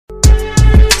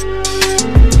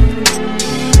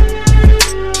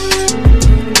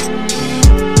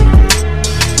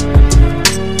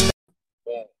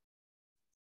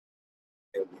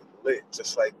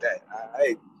Just like that. All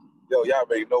right. Yo, y'all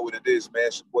already know what it is, man.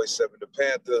 It's your boy Seven the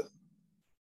Panther.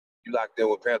 You locked in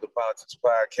with Panther Politics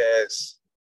Podcast.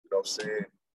 You know what I'm saying?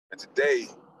 And today,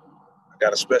 I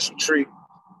got a special treat.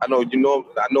 I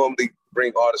normally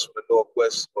bring artists from the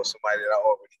Northwest or somebody that I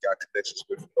already got connections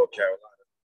with from North Carolina.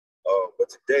 But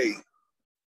today,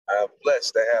 I'm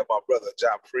blessed to have my brother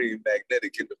Japreme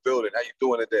Magnetic in the building. How you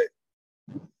doing today?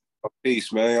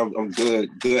 Peace, man. I'm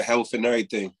good. Good health and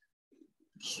everything.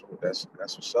 So that's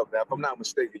what's up. Now, if I'm not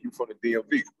mistaken, you from the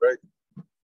DMV, right?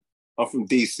 I'm from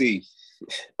DC.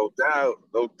 No doubt.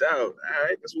 All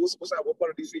right. What's up? What part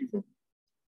of DC you from?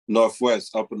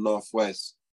 Northwest, upper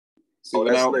Northwest. See,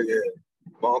 that's lit, yeah.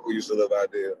 My uncle used to live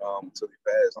out there until he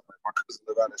passed. My cousin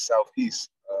lived out in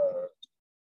Southeast.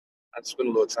 I spent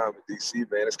a little time in DC,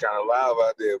 man. It's kind of live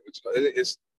out there, but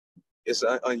it's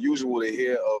unusual to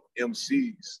hear of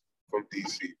MCs from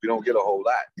DC. We don't get a whole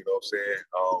lot, you know what I'm saying?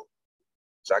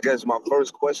 So I guess my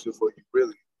first question for you,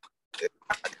 really,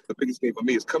 the biggest thing for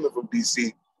me is coming from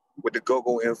DC with the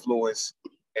go-go influence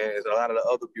and a lot of the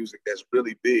other music that's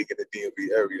really big in the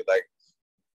DMV area. Like,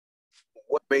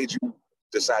 what made you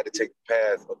decide to take the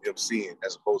path of MCing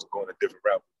as opposed to going a different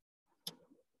route?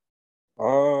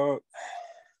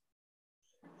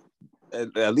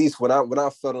 At least when I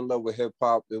fell in love with hip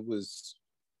hop, the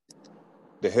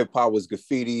hip hop was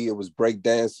graffiti, it was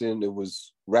breakdancing, it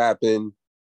was rapping,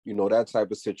 you know, that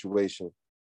type of situation.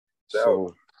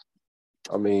 So,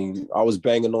 I mean, I was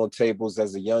banging on tables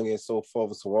as a youngin', so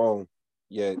forth and so on.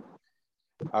 Yet,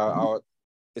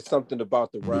 it's something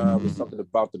about the rhyme, it's something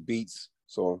about the beats.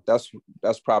 So that's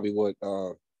probably what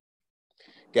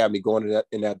got me going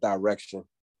in that direction,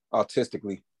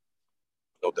 artistically.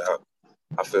 No doubt,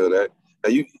 I feel that. Now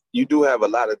you do have a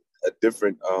lot of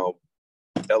different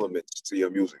elements to your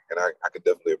music, and I could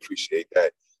definitely appreciate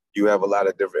that. You have a lot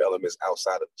of different elements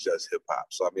outside of just hip hop.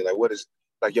 So I mean, like, what is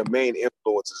like your main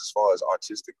influences as far as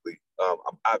artistically?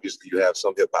 Obviously, you have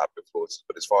some hip hop influences,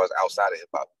 but as far as outside of hip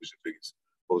hop,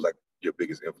 what was like your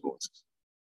biggest influences?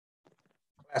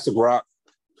 Classic rock.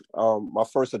 My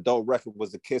first adult record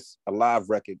was the Kiss Alive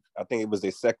record. I think it was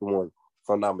their second one, if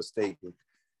I'm not mistaken.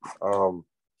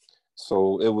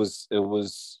 So it was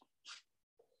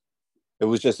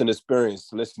just an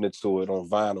experience listening to it on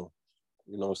vinyl.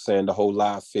 You know what I'm saying? The whole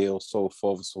live feel, so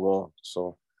forth and so on.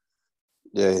 So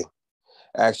yeah.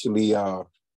 Actually,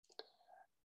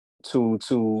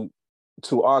 to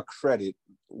our credit,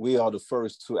 we are the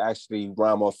first to actually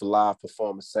rhyme off the live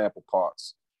performance sample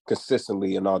parts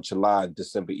consistently in our July and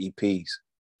December EPs.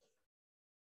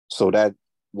 So that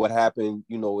what happened,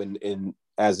 you know, in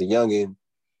as a youngin'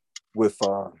 with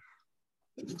the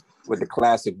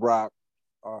classic rock,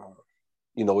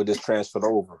 you know, it just transferred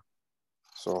over.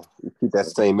 So you keep that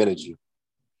same energy.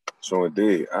 So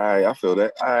indeed. All right, I feel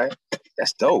that. All right.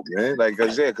 That's dope, man. Like,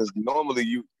 because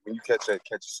normally when you catch a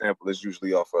sample, it's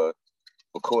usually off a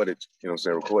recorded, you know what I'm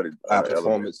saying, recorded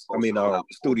performance.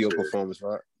 Studio performance,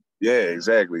 right? Yeah,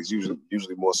 exactly. It's usually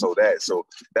more so that. So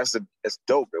that's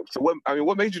dope. So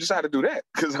what made you decide to do that?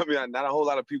 Because I mean, not a whole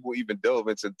lot of people even delve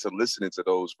into listening to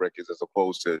those records as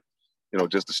opposed to, you know,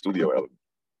 just the studio element.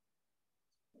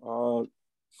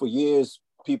 For years,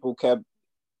 people kept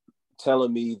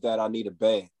telling me that I need a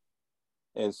band.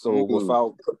 And so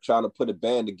without trying to put a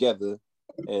band together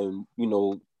and, you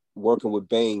know, working with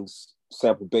Bane's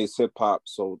sample-based hip-hop,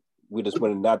 so we just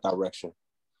went in that direction.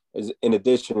 In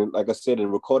addition, like I said, in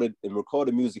recorded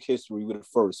music history, we're the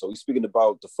first. So we're speaking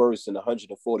about the first in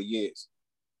 140 years.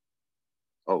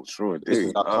 Oh, true indeed. This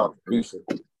is our contribution.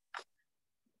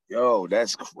 Yo,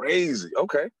 that's crazy.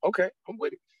 Okay, I'm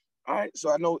with it. All right,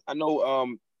 so I know.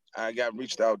 I got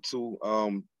reached out to, you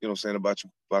know what I'm saying, about you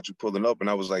pulling up, and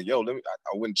I was like, yo, I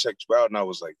went and checked you out, and I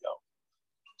was like, yo,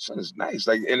 son is nice.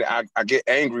 Like, and I get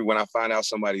angry when I find out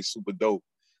somebody's super dope,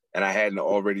 and I hadn't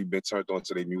already been turned on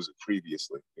to their music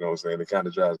previously. You know what I'm saying? It kind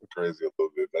of drives me crazy a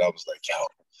little bit, but I was like, yo,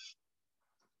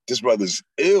 this brother's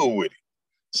ill with it.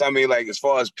 So I mean, like, as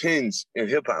far as pins in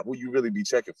hip hop, who you really be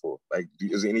checking for? Like,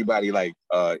 is anybody like,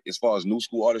 as far as new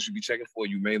school artists you be checking for?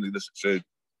 You mainly listen to.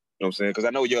 You know what I'm saying? Because I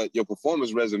know your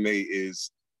performance resume is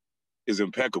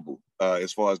impeccable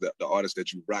as far as the artists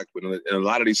that you rocked with. And a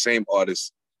lot of these same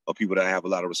artists are people that I have a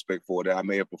lot of respect for that I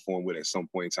may have performed with at some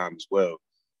point in time as well.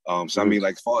 So I mean,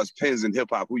 like, as far as pins in hip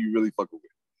hop, who you really fucking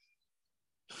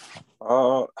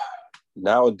with?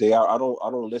 Nowadays I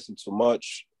don't listen to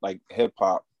much like hip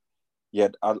hop.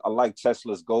 Yet I like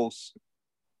Tesla's Ghost.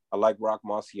 I like Rock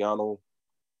Marciano.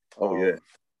 Oh yeah.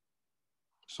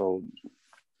 So,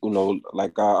 you know,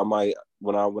 like I might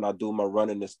when I do my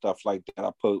running and stuff like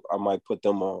that, I might put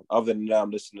them on. Other than that, I'm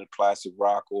listening to classic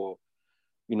rock or,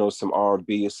 you know, some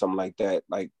R&B or something like that.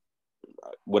 Like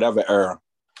whatever era.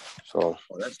 So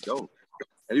that's dope.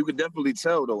 And you can definitely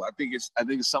tell though. I think it's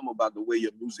something about the way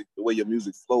your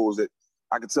music flows that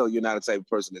I can tell you're not the type of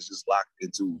person that's just locked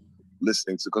into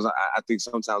listening to. Because I think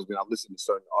sometimes when I listen to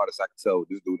certain artists, I can tell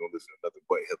this dude don't listen to nothing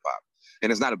but hip hop,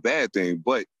 and it's not a bad thing.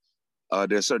 But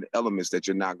there's certain elements that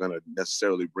you're not gonna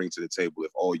necessarily bring to the table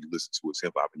if all you listen to is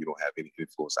hip hop and you don't have any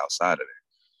influence outside of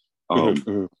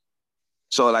that.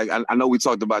 So like I know we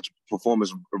talked about your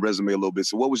performance resume a little bit.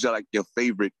 So what was your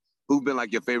favorite? Who've been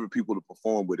like your favorite people to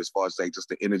perform with, as far as like just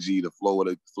the energy, the flow of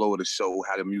the show,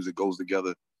 how the music goes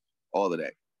together, all of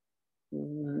that?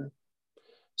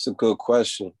 It's a good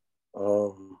question.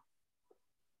 I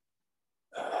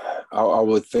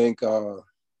would think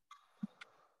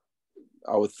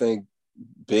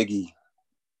Biggie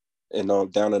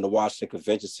and down in the Washington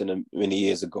Convention Center many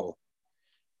years ago.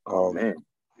 Man.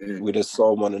 Yeah. We just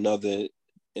saw one another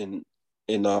in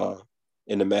the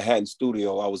Manhattan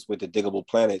studio. I was with the Diggable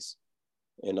Planets,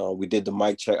 and we did the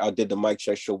mic check. I did the mic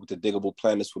check show with the Diggable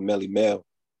Planets with Melly Mel,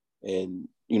 and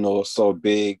I saw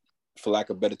Big, for lack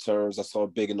of better terms, I saw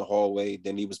Big in the hallway.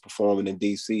 Then he was performing in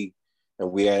DC,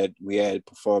 and we had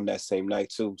performed that same night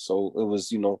too. So it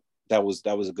was, that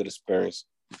was a good experience.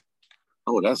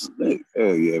 Oh, that's big.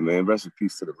 Hell yeah, man. Rest in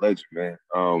peace to the legend, man.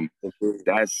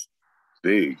 That's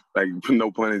big. Like,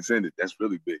 no pun intended. That's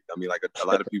really big. I mean, like a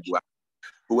lot of people,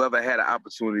 whoever had an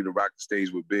opportunity to rock the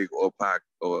stage with Big or Pac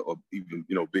or even,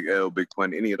 Big L, Big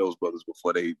Pun, any of those brothers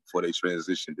before they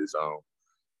transitioned is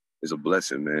a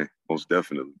blessing, man. Most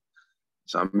definitely.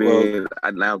 So I mean,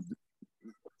 now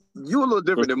you're a little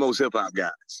different than most hip hop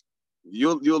guys.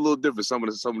 You're a little different. Some of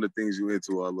the things you're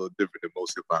into are a little different than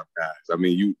most hip hop guys. I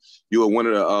mean, you are one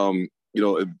of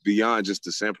the beyond just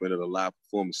the sampling of the live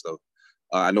performance stuff.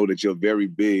 I know that you're very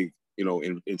big,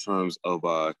 in terms of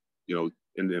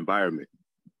in the environment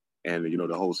and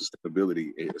the whole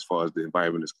sustainability as far as the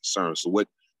environment is concerned. So what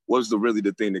was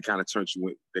the thing that kind of turned you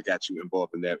in, that got you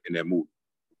involved in that movie?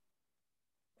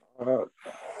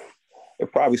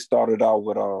 It probably started out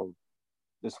with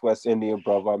this West Indian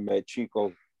brother I met,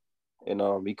 Chico, and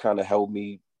he kind of helped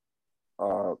me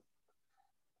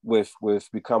with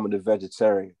becoming a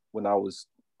vegetarian when I was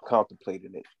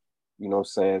contemplating it. You know what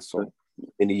I'm saying? So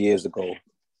many years ago,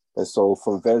 and so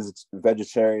from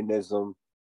vegetarianism,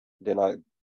 then I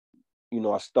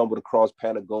stumbled across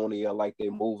Patagonia. I like their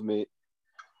movement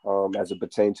as it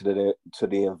pertains to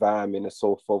the environment and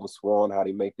so forth and so on, how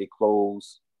they make their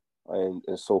clothes and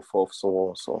so forth so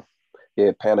on. So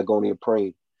yeah, Patagonia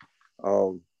Preen.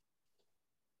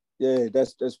 Yeah,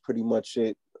 that's pretty much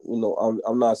it.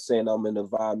 I'm not saying I'm an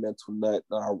environmental nut.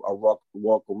 I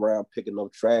walk around picking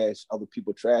up trash, other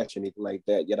people trash, anything like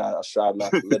that. Yet I strive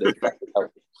not to let it affect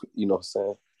out. You know what I'm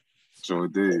saying? Sure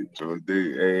did.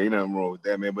 Hey, ain't nothing wrong with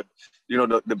that, man. But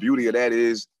the beauty of that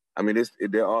is, I mean,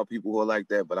 there are people who are like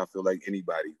that, but I feel like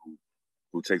anybody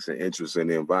who takes an interest in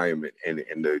the environment and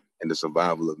the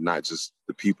survival of not just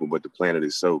the people but the planet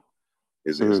itself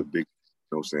is a big.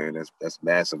 You know what I'm saying? That's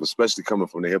massive, especially coming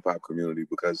from the hip hop community,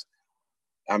 because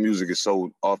our music is so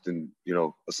often,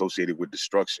 associated with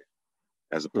destruction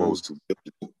as opposed to,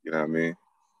 you know what I mean?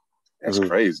 That's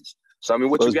crazy. So I mean,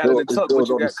 what you got in the tuck? What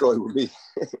you got? With me.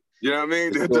 You know what I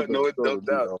mean? No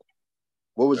doubt.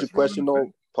 What was your question,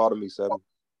 though? Pardon me, Seven.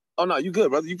 Oh no, you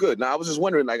good, brother. You good. Now I was just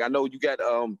wondering, like, I know you got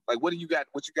like, what do you got?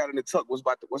 What you got in the tuck? What's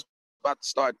about to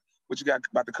start? What you got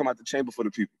about to come out the chamber for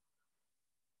the people?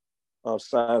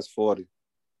 Science 40.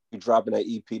 We dropping that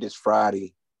EP this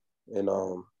Friday, and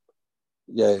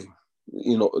yeah,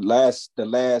 the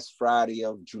last Friday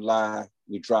of July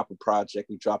we drop a project.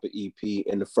 We drop an EP,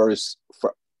 and the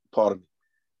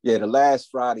last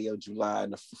Friday of July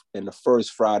and the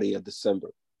first Friday of December,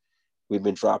 we've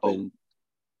been dropping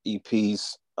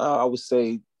EPs. I would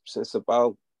say since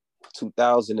about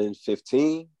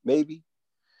 2015, maybe.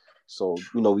 So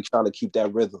we trying to keep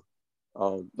that rhythm.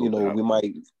 We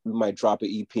might drop an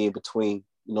EP in between.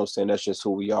 You know what I'm saying? That's just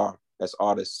who we are as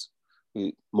artists.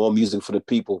 More music for the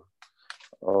people.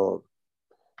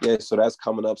 Yeah, so that's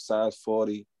coming up, Science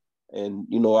 40. And,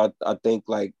 I think,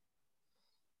 like,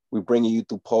 we're bringing you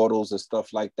through portals and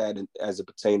stuff like that, and as it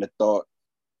pertains to thought.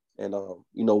 And,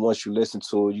 once you listen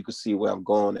to it, you can see where I'm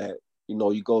going at.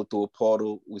 You go through a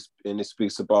portal, and it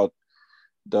speaks about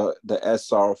the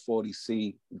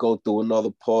SR40C. Go through another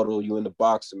portal, you in the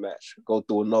boxing match. Go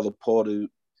through another portal,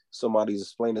 somebody's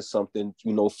explaining something,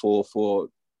 for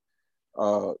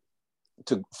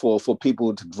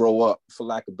people to grow up, for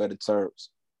lack of better terms.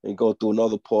 And you go through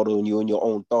another portal and you in your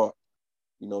own thought.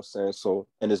 You know what I'm saying? So,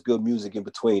 and there's good music in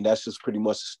between. That's just pretty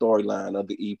much the storyline of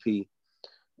the EP,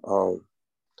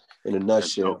 in a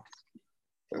nutshell.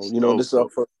 That's This dope. is our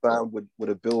first time with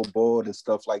a billboard and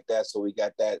stuff like that. So we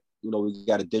got that, we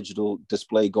got a digital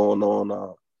display going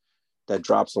on that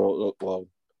drops on,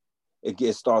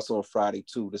 it starts on Friday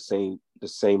too, the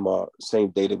same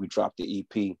day that we dropped the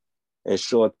EP. And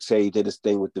Shorty did his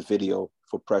thing with the video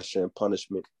for Pressure and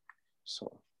Punishment.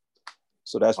 So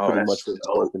that's Oh, pretty that's much what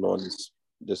we're dope. working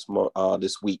on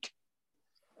this week.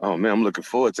 Oh man, I'm looking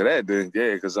forward to that then.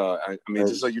 Yeah, because I mean,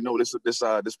 just so Thanks. you know, this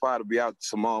pod will be out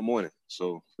tomorrow morning.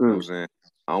 So you know what I'm Mm. saying?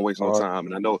 I don't waste no All right. time.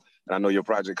 And I know your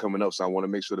project coming up, so I want to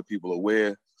make sure the people are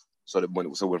aware so that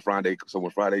when Friday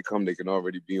come, they can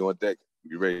already be on deck,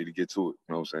 be ready to get to it.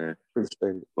 You know what I'm saying?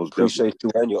 Appreciate it. Most definitely. Appreciate you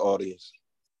and your audience.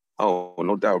 Oh,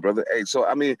 no doubt, brother. Hey, so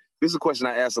I mean, this is a question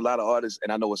I ask a lot of artists,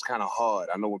 and I know it's kind of hard.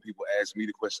 I know when people ask me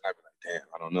the question, I be like, damn,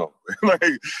 I don't know.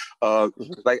 Uh,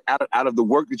 Mhm. like out of the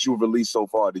work that you've released so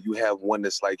far, do you have one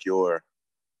that's like your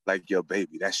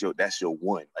baby? That's your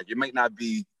one. Like it might not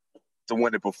be the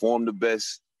one that performed the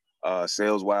best,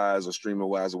 sales wise or streaming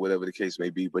wise or whatever the case may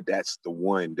be, but that's the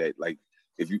one that like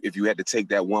if you had to take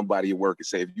that one body of work and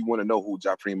say if you want to know who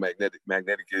Japreme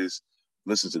Magnetic is,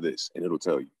 listen to this and it'll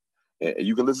tell you. And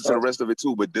you can listen to the rest of it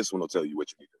too, but this one will tell you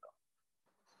what you need to know.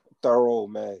 Thorough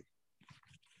man.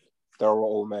 Thorough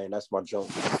old man. That's my junk.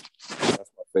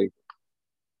 That's my favorite.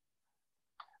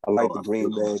 I like Oh, the I Green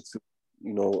feel Man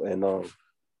too,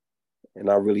 and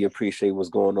I really appreciate what's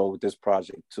going on with this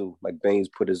project too. Like Baines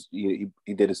put he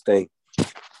did his thing.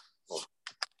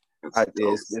 that's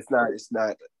dope.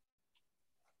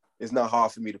 It's not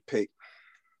hard for me to pick.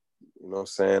 You know what I'm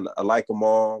saying? I like them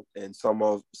all, and some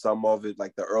of it,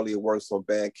 like the earlier works on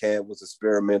Bandcamp, was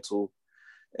experimental,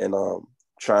 and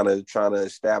trying to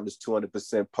establish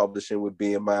 200% publishing with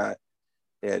BMI,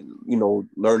 and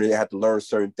I had to learn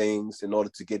certain things in order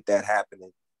to get that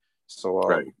happening. So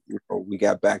Right. we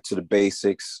got back to the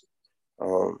basics,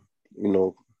 um, you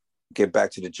know, get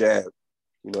back to the jab,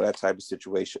 that type of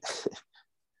situation.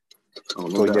 Oh,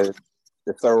 no So doubt. yeah,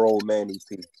 the Thorough Man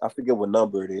EP. I forget what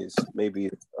number it is. Maybe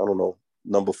I don't know,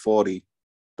 number 40,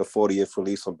 the 40th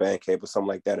release on Bandcamp or something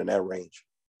like that in that range.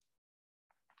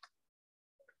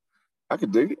 I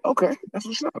could dig it. Okay, that's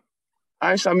what's up.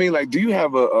 I mean, like, do you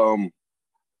have a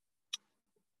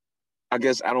I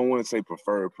guess I don't want to say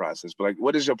preferred process, but like,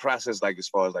 what is your process like as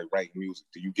far as like writing music?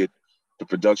 Do you get the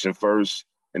production first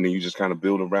and then you just kind of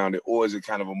build around it, or is it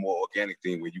kind of a more organic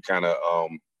thing where you kind of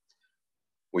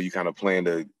plan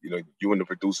to, you and the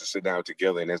producer sit down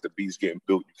together, and as the beat's getting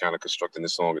built, you kind of constructing the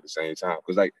song at the same time?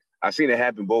 Because like I've seen it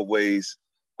happen both ways.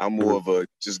 I'm more Mhm. of a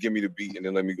just give me the beat and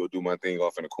then let me go do my thing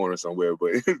off in the corner somewhere.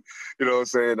 But you know what I'm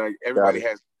saying? Like Got everybody it.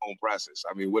 has their own process.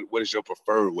 I mean, what is your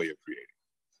preferred way of creating?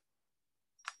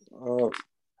 Uh,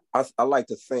 I like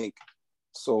to think,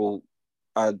 so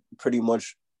I pretty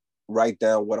much write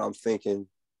down what I'm thinking,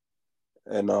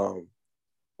 and or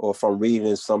if I'm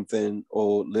reading something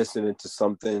or listening to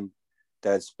something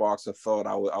that sparks a thought,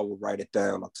 I would write it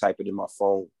down. I'll type it in my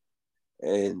phone,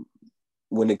 and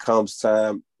when it comes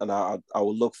time, and I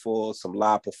would look for some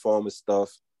live performance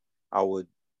stuff. I would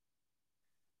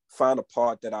find a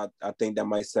part that I think that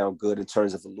might sound good in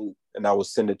terms of a loop, and I would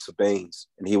send it to Baines,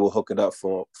 and he will hook it up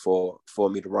for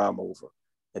me to rhyme over,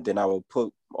 and then I would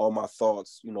put all my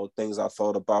thoughts, things I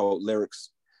thought about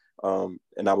lyrics, and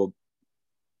I would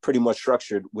pretty much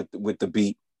structured with the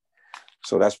beat.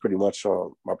 So that's pretty much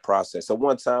my process. So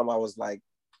one time I was like,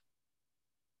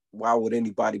 why would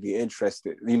anybody be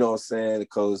interested? You know what I'm saying?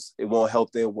 Because it won't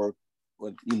help their work,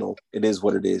 but it is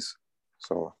what it is.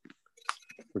 So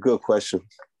a good question.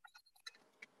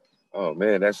 Oh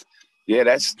man,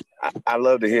 I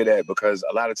love to hear that because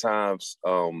a lot of times,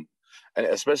 and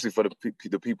especially for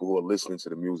the people who are listening to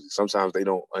the music, sometimes they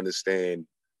don't understand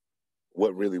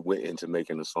what really went into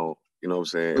making a song. You know what I'm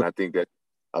saying? And I think that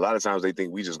a lot of times they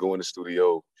think we just go in the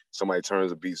studio, somebody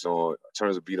turns a beat on,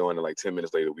 and like 10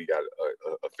 minutes later we got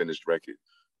a finished record.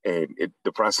 And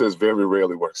the process very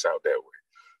rarely works out that way.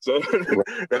 So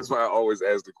that's why I always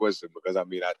ask the question, because I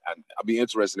mean, I'd be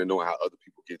interested in knowing how other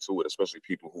people get to it, especially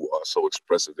people who are so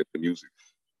expressive in the music.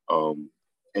 And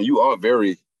you are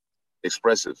very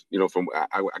expressive. From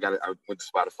I went to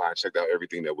Spotify and checked out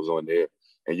everything that was on there,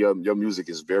 and your music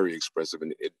is very expressive,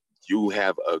 and you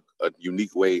have a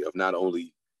unique way of not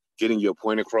only getting your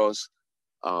point across,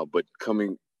 but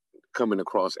coming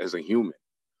across as a human,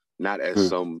 not as Mm.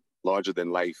 some larger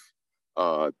than life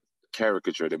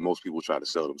caricature that most people try to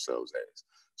sell themselves as.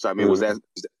 So I mean, Mm.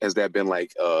 has that been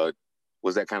like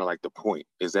was that kind of like the point?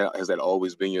 Has that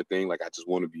always been your thing? Like I just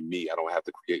want to be me. I don't have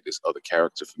to create this other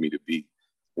character for me to be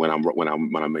when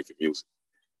I'm making music.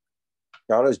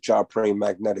 Now that's Japreme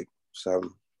Magnetic, so,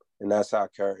 and that's how I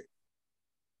carry it.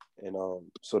 And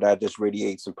so that just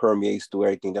radiates and permeates through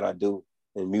everything that I do,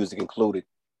 and music included.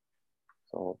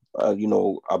 So you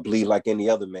know, I bleed like any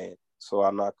other man. So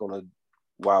I'm not gonna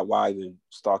why even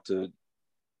start to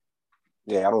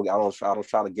I don't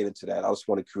try to get into that. I just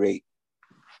want to create.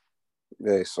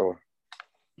 Yeah, so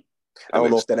I That don't know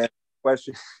makes if that answers the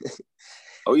question.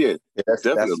 Oh yeah, Yeah,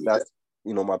 definitely. that's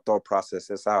you know, my thought process.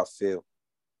 That's how I feel.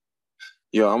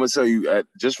 Yo, I'm gonna tell you,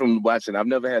 just from watching, I've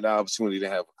never had the opportunity to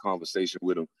have a conversation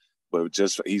with him, but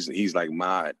just he's like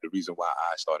the reason why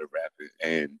I started rapping,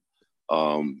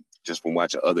 and just from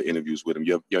watching other interviews with him,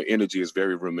 your energy is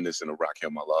very reminiscent of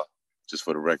Rakim Allah. Just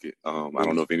for the record, I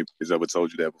don't know if anybody's ever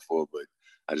told you that before, but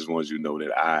I just wanted you to know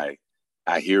that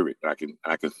I hear it, I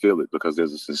can feel it because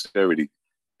there's a sincerity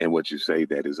in what you say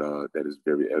that is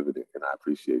very evident, and I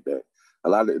appreciate that. A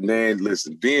lot of man,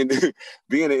 listen, being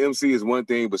being an MC is one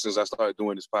thing, but since I started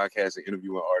doing this podcast and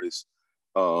interviewing artists,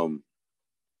 um,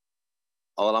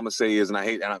 all I'm gonna say is,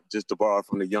 just to borrow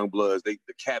from the young bloods, the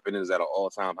capping is at an all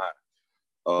time high.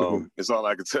 Mm-hmm. It's all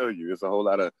I can tell you. There's a whole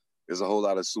lot of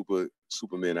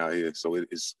supermen out here, so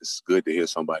it's good to hear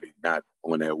somebody not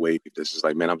on that wave. That's just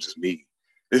like, man, I'm just me.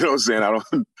 You know what I'm saying?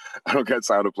 I don't got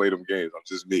time to play them games. I'm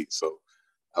just me. So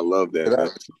I love that, man.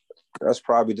 That's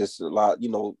probably just a lot, you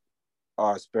know,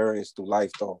 our experience through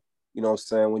life though. You know what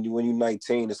I'm saying? When you're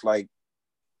 19, it's like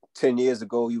 10 years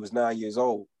ago you was 9 years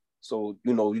old. So,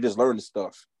 you know, you just learn the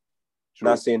stuff. True.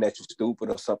 Not saying that you're stupid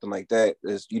or something like that.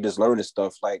 You just learn the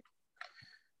stuff. Like,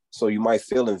 so you might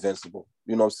feel invincible.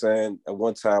 You know what I'm saying? At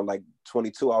one time, like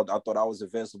 22, I thought I was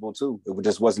invincible too.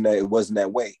 Just it wasn't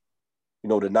that way. You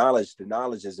know, the knowledge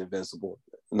is invincible,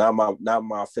 not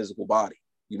my physical body.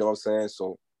 You know what I'm saying?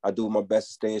 So I do my best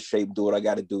to stay in shape, do what I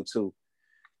got to do too.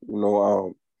 You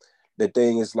know, the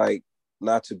thing is like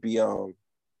not to be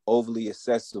overly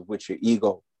excessive with your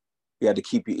ego. You have to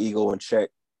keep your ego in check,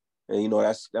 and you know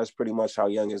that's pretty much how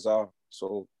youngins are.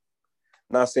 So,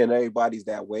 not saying everybody's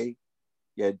that way.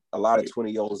 Yet a lot of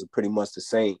 20-year-olds are pretty much the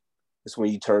same. It's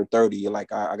when you turn 30, you're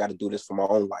like, I got to do this for my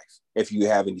own life. If you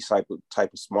have any type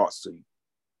of smarts to you.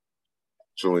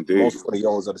 True indeed. Most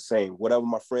 20-year-olds are the same. Whatever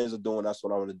my friends are doing, that's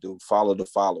what I'm gonna do. Follow the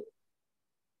follower.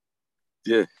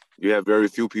 Yeah, you have very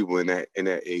few people in that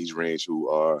age range who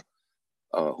are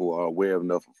aware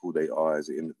enough of who they are as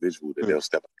an individual that they'll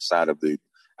step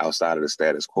outside of the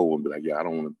status quo and be like, yeah, I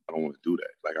don't want to do that.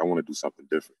 Like, I want to do something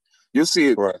different. You'll see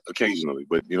it occasionally,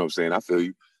 but you know what I'm saying? I feel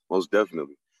you most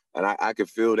definitely. And I can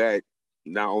feel that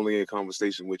not only in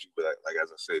conversation with you, but like as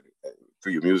I said,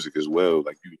 through your music as well.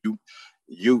 Like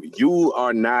you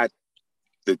are not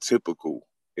the typical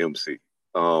MC.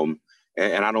 And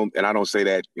I don't say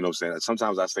that, you know what I'm saying?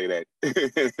 Sometimes I say that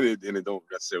and it don't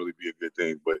necessarily be a good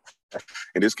thing, but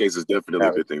in this case it's definitely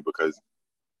a good thing because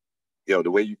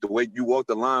the way you walk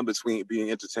the line between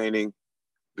being entertaining,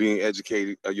 being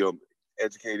educated,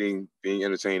 educating, being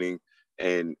entertaining,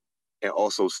 and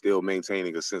also still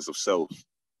maintaining a sense of self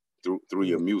through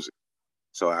your music.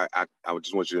 So I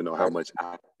just want you to know how much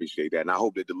I appreciate that, and I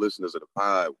hope that the listeners of the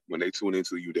pod, when they tune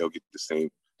into you, they'll get the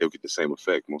same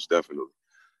effect, most definitely.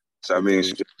 So I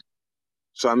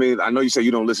mean, I know you say you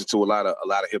don't listen to a lot of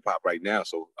hip hop right now.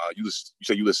 So you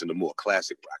say you listen to more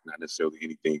classic rock, not necessarily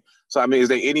anything. So I mean, is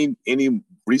there any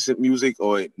recent music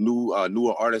or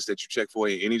newer artists that you check for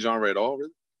in any genre at all?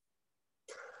 Really?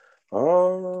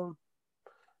 Well,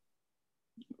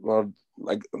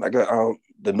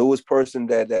 the newest person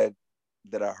that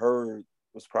I heard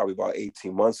was probably about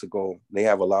 18 months ago. They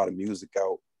have a lot of music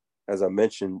out. As I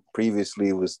mentioned previously,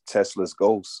 it was Tesla's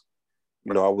Ghost.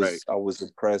 You know, I was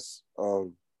impressed.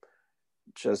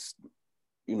 Just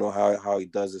you know how he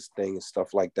does his thing and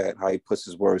stuff like that. How he puts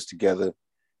his words together,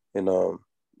 and you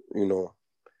know,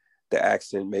 the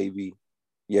accent maybe.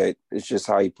 Yeah, it's just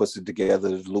how he puts it together.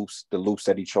 The loops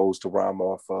that he chose to rhyme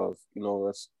off of. You know,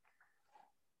 that's.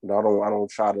 You know, I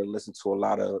don't try to listen to a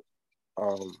lot of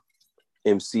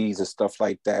MCs and stuff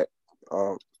like that.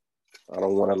 I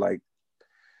don't want to like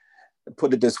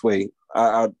put it this way.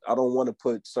 I don't want to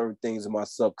put certain things in my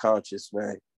subconscious,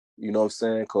 man. You know what I'm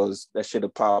saying? Because that shit'll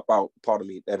pop out. Part of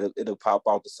me that it'll pop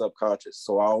out the subconscious.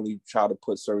 So I only try to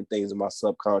put certain things in my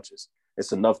subconscious.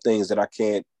 It's enough things that I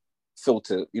can't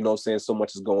filter. You know what I'm saying? So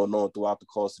much is going on throughout the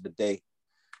course of the day.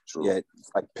 True. Yeah,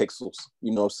 it's like pixels.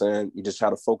 You know what I'm saying? You just try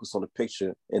to focus on the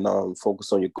picture and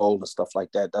focus on your goal and stuff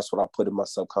like that. That's what I put in my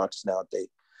subconscious nowadays.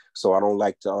 So I don't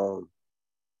like to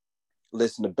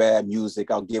listen to bad music.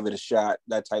 I'll give it a shot.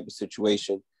 That type of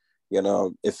situation. You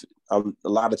know, if I'm a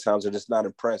lot of times I'm just not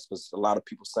impressed because a lot of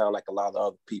people sound like a lot of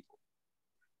other people.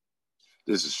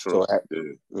 This is true. So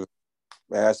it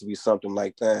has to be something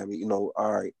like that. You know,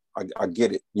 all right, I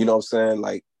get it. You know what I'm saying?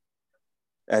 Like,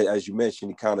 as you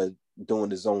mentioned, he kind of doing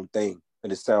his own thing,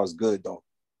 and it sounds good though.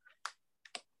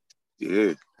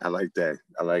 Yeah, I like that.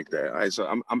 I like that. All right, so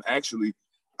I'm actually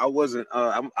I wasn't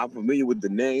I'm familiar with the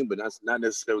name, but that's not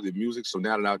necessarily the music. So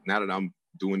now that I'm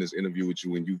doing this interview with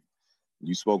you and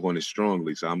you spoke on it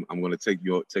strongly, so I'm gonna take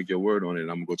your word on it,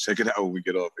 and I'm gonna go check it out when we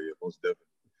get off here. Most definitely,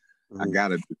 I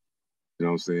gotta. You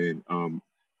know what I'm saying?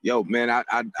 Yo, man, I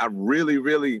really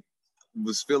really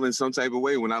was feeling some type of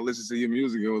way when I listened to your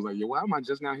music. It was like, yo, why am I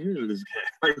just not hearing this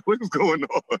guy? Like, what is going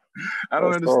on? I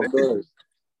don't That's all understand. good.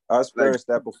 I Like, experienced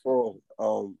that before.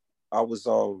 I was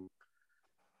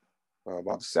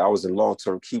about to say I was in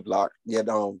long-term keep lock. Yet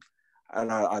and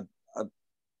I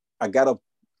I got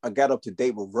up to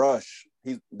date with Rush.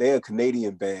 They're a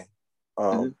Canadian band.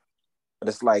 mm-hmm. But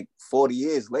it's like 40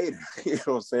 years later, you know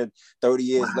what I'm saying? 30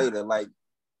 years later, like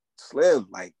Slim,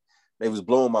 like they was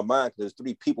blowing my mind because there's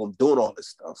 3 people doing all this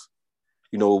stuff.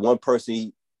 You know, one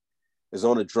person is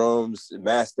on the drums,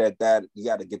 master that. You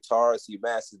got a guitar, so you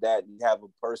master that. You have a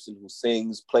person who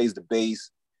sings, plays the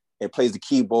bass, and plays the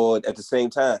keyboard at the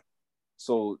same time.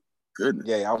 So, Goodness.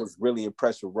 yeah, I was really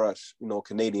impressed with Rush, you know,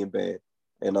 Canadian band.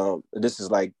 And this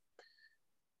is like,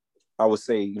 I would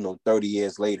say, you know, 30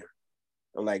 years later.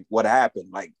 I'm like, what happened?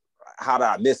 Like, how did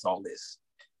I miss all this?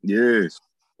 Yes.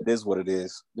 It is what it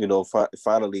is. You know,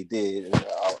 finally did. And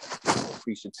I'm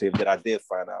appreciative that I did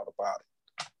find out about it.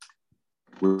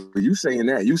 Well, you saying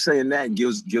that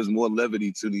gives more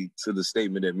levity to the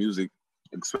statement that music,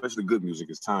 especially good music,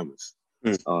 is timeless.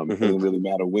 It doesn't really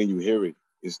matter when you hear it;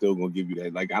 it's still gonna give you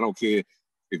that. Like, I don't care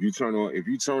if you turn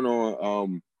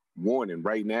on Warning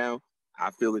right now. I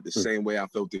feel it the same way I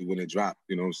felt it when it dropped.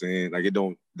 You know what I'm saying? Like,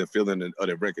 the feeling of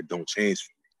the record don't change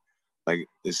for me. Like,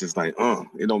 it's just like,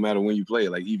 it don't matter when you play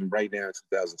it. Like, even right now in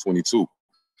 2022.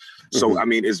 So I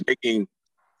mean, it's making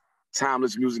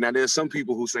timeless music. Now, there's some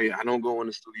people who say, I don't go in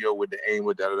the studio with the aim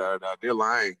with da-da-da-da. They're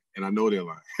lying, and I know they're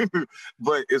lying.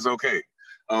 But it's okay.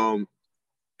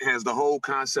 Has the whole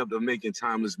concept of making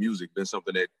timeless music been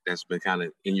something that's been kind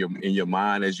of in your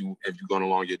mind as you've gone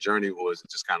along your journey, or is it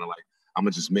just kind of like, I'm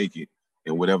gonna just make it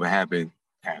and whatever happens?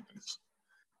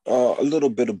 A little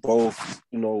bit of both.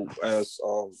 You know, as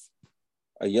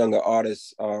a younger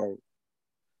artist,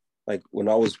 like when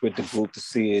I was with the group, the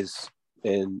Sears,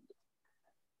 and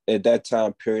at that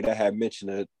time period, I had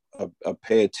mentioned a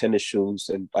pair of tennis shoes,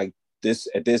 and like this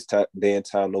at this time day and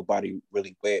time, nobody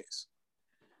really wears.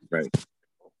 Right.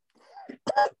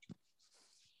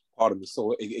 Pardon me.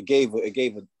 So it gave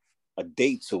a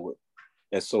date to it,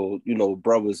 and so you know,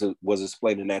 brothers was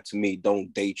explaining that to me.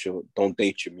 Don't date your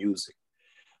music.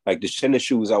 Like the tennis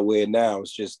shoes I wear now,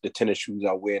 it's just the tennis shoes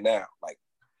I wear now. Like,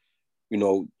 you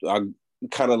know, I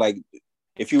kind of like,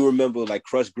 if you remember like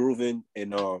Crush Groovin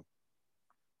and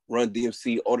Run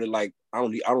DMC ordered like I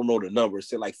don't know the number. It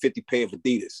said like 50 pair of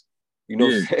Adidas. You know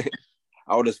what I'm saying?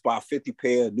 I would just buy 50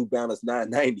 pair of New Balance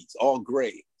 990s, all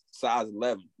gray, size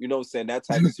 11. You know what I'm saying? That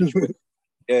type of situation.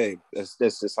 Yeah, that's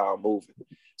just how I'm moving.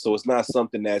 So it's not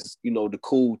something that's, you know, the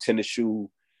cool tennis shoe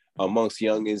amongst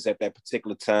youngins at that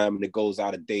particular time, and it goes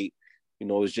out of date. You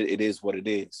know, it is what it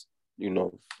is. You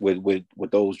know, with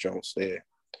those joints there.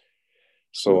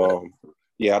 So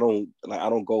yeah, I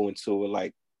don't go into it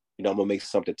like, you know, I'm gonna make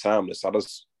something timeless.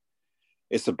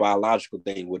 It's a biological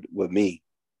thing with me.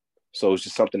 So it's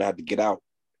just something I have to get out,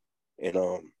 and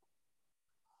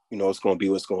you know, it's gonna be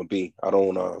what's gonna be. I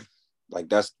don't like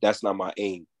that's not my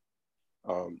aim.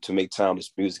 To make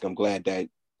timeless music. I'm glad that,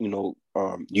 you know,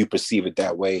 you perceive it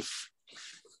that way.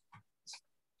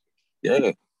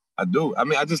 Yeah, I do. I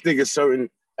mean, I just think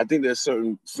I think there's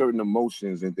certain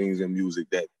emotions and things in music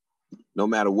that no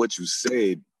matter what you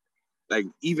said, like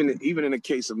even in the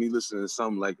case of me listening to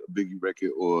something like a Biggie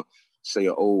record or say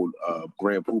an old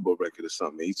Grand Puba record or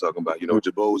something, he's talking about, you know,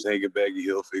 Jabot's hanging baggy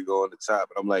heel figure on the top,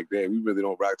 and I'm like, damn, we really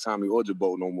don't rock Tommy or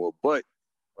Jabot no more. But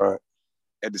right.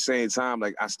 At the same time,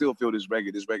 like, I still feel this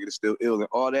record is still ill. And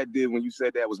all that did when you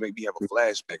said that was make me have a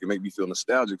flashback and make me feel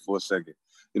nostalgic for a second.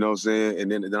 You know what I'm saying?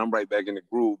 And then I'm right back in the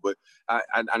groove. But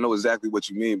I know exactly what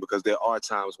you mean, because there are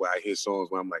times where I hear songs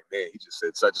where I'm like, man, he just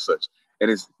said such and such. And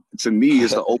it's, to me,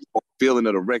 it's the overall feeling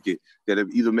of the record that it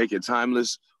either make it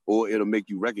timeless or it'll make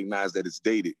you recognize that it's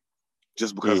dated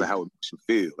just because of how it makes you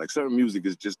feel. Like, certain music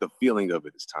is just the feeling of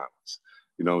it is timeless.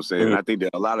 You know what I'm saying? And I think that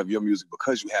a lot of your music,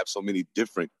 because you have so many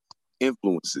different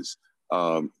influences,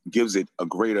 gives it a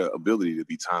greater ability to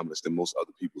be timeless than most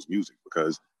other people's music.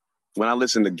 Because when I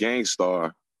listen to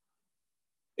Gangstar,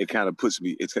 it kind of puts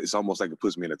me, it's almost like it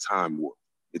puts me in a time warp.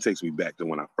 It takes me back to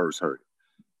when I first heard it.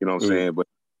 You know what I'm saying? But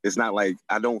It's not like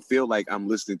I don't feel like I'm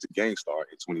listening to Gangstar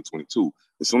in 2022.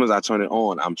 As soon as I turn it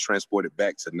on, I'm transported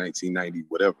back to 1990,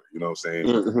 whatever. You know what I'm saying?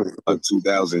 Mm-hmm.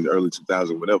 2000, early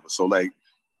 2000, whatever. So like,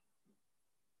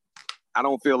 I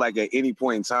don't feel like at any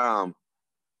point in time,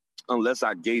 unless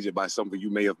I gauge it by something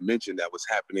you may have mentioned that was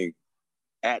happening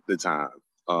at the time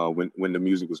when the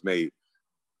music was made.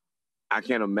 I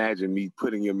can't imagine me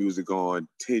putting your music on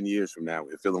 10 years from now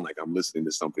and feeling like I'm listening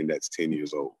to something that's 10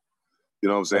 years old. You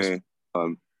know what I'm saying?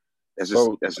 Bro, That's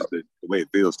just the way it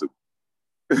feels to me.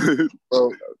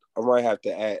 bro, I might have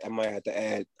to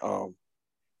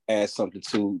add something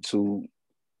to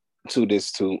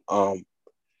this too.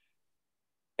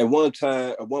 At one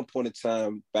point in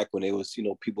time, back when it was,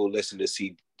 people listening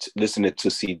to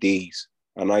CDs,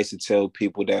 and I used to tell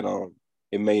people that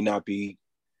it may not be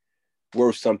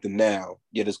worth something now,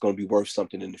 yet it's going to be worth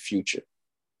something in the future,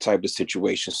 type of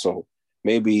situation. So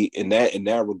maybe in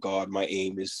that regard, my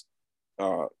aim is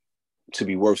to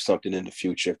be worth something in the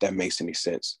future, if that makes any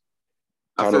sense.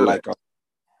 Kind of like,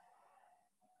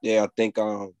 I think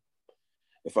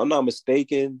if I'm not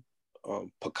mistaken,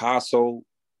 Picasso,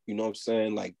 you know what I'm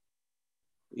saying, like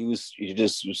he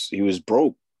was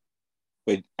broke,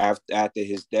 but after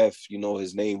his death,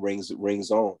 his name rings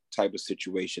on, type of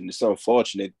situation. It's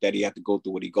unfortunate that he had to go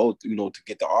through what he go through, to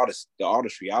get the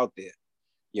artistry out there.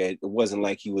 Yeah, it wasn't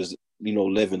like he was,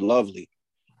 living lovely.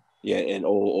 Yeah, and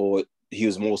or he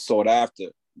was more sought after.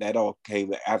 That all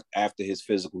came after his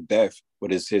physical death,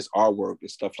 but his artwork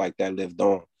and stuff like that lived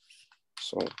on.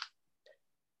 So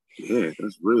yeah,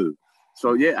 that's real.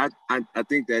 So yeah, I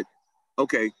think that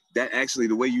okay, that actually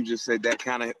the way you just said that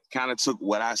kind of took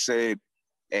what I said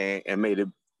and made it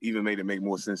make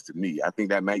more sense to me. I think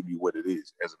that might be what it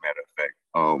is, as a matter of fact.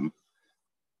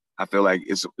 I feel like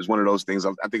it's one of those things.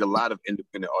 I think a lot of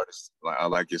independent artists,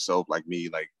 like yourself, like me,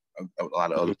 like a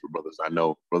lot of other brothers I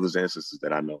know, brothers and sisters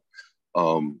that I know.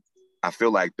 I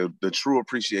feel like the true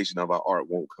appreciation of our art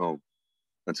won't come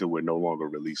until we're no longer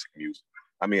releasing music.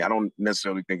 I mean, I don't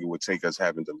necessarily think it would take us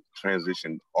having to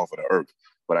transition off of the earth,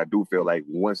 but I do feel like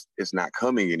once it's not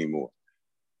coming anymore,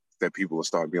 that people will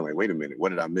start being like, wait a minute, what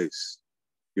did I miss?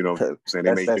 You know what I'm saying?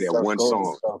 They may hear that one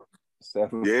song.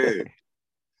 Yeah.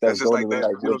 That's just like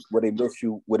that. What they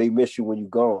miss you, when you're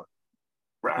gone.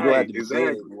 Right, you don't have to be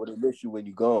exactly. Dead, what they miss you when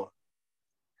you're gone.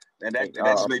 And that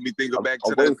just made me think back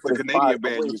to the Canadian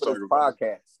band you were talking about.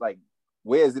 Podcast. Like,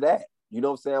 where is it at? You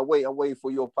know what I'm saying? I'm waiting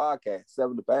for your podcast,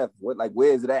 Seven the Path.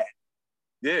 Where is it at?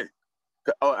 Yeah.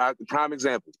 Prime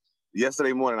example.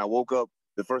 Yesterday morning, I woke up.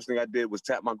 The first thing I did was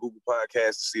tap my Google Podcast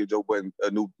to see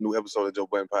a new episode of Joe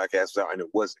Budden podcast was out, and it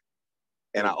wasn't.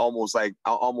 And I almost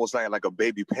had like a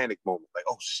baby panic moment. Like,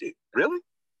 oh shit, really?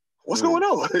 What's going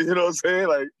on? You know what I'm saying?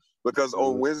 Like, because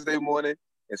on Wednesday morning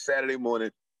and Saturday morning,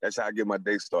 that's how I get my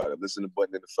day started. Listen to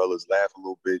Button and the fellas, laugh a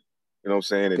little bit, you know what I'm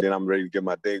saying? And then I'm ready to get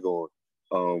my day going.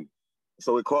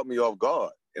 So it caught me off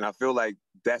guard. And I feel like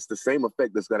that's the same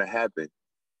effect that's going to happen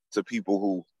to people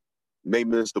who may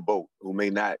miss the boat, who may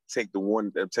not take the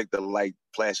light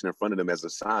flashing in front of them as a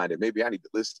sign that maybe I need to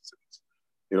listen to this.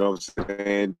 You know what I'm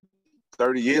saying?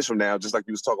 30 years from now, just like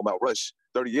you was talking about Rush,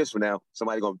 30 years from now,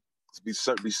 somebody going to be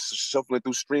shuffling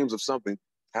through streams of something.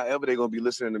 However, they're going to be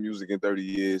listening to music in 30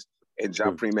 years, and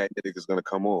Japreme Magnetic is going to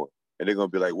come on. And they're going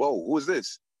to be like, whoa, who is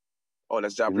this? Oh,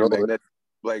 that's Japreme Magnetic.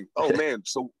 Like, oh, man,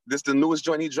 so this the newest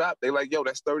joint he dropped? They like, yo,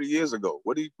 that's 30 years ago.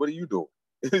 What are you doing?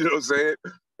 You know what I'm saying?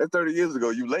 That's 30 years ago.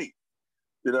 You late.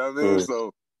 You know what I mean?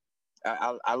 So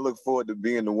I look forward to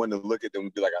being the one to look at them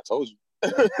and be like, I told you.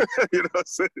 You know what I'm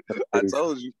saying? I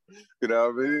told you. You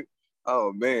know what I mean?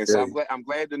 Oh man. So I'm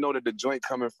glad to know that the joint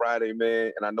coming Friday,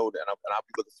 man. And I know that and I'll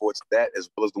be looking forward to that as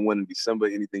well as the one in December.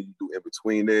 Anything you do in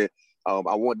between there.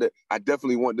 I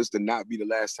definitely want this to not be the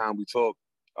last time we talk.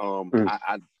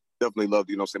 I definitely love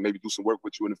to, you know what I'm saying, maybe do some work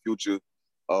with you in the future,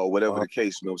 whatever the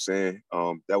case, you know what I'm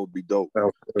saying? That would be dope.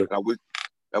 And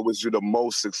I wish you the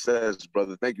most success,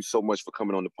 brother. Thank you so much for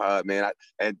coming on the pod, man.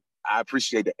 I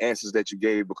appreciate the answers that you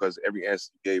gave, because every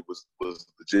answer you gave was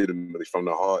legitimately from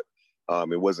the heart.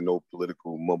 It wasn't no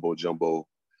political mumbo jumbo.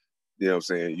 You know what I'm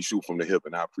saying? You shoot from the hip,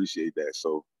 and I appreciate that.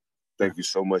 So thank you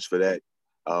so much for that.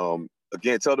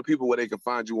 Again, tell the people where they can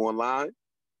find you online.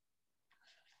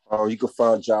 You can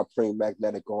find Japreme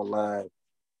Magnetic online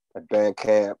at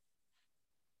Bandcamp,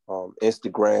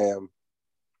 Instagram,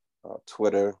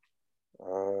 Twitter,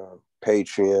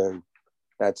 Patreon,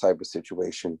 that type of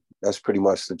situation. That's pretty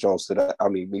much the joints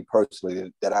me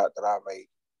personally, that I may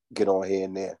get on here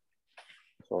and there.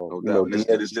 So, no doubt.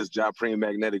 It's just Japreme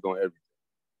Magnetic on everything.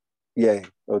 Yeah.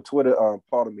 Twitter,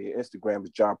 pardon me, Instagram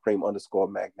is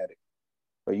Japreme_magnetic.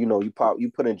 But you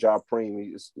put in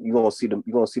Japreme, you're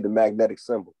gonna see the magnetic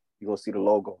symbol. you're gonna see the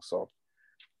logo. So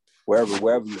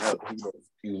wherever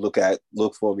you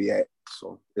look for me at.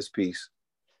 So it's peace.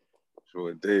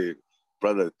 Sure indeed.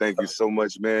 Brother, thank you so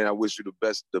much, man. I wish you the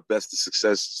best of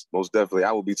success. Most definitely.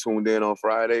 I will be tuned in on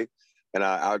Friday, and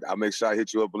I'll make sure I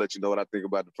hit you up and let you know what I think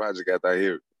about the project after I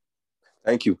hear it.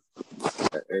 Thank you.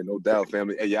 Hey, no doubt,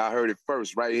 family. Hey, y'all heard it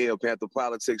first right here. Panther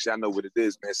Politics. Y'all know what it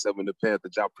is, man. 7 the Panther,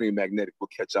 Japreme Magnetic. We'll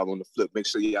catch y'all on the flip. Make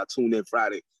sure y'all tune in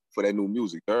Friday for that new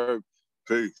music.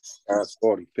 Peace. That's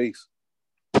 40. Peace.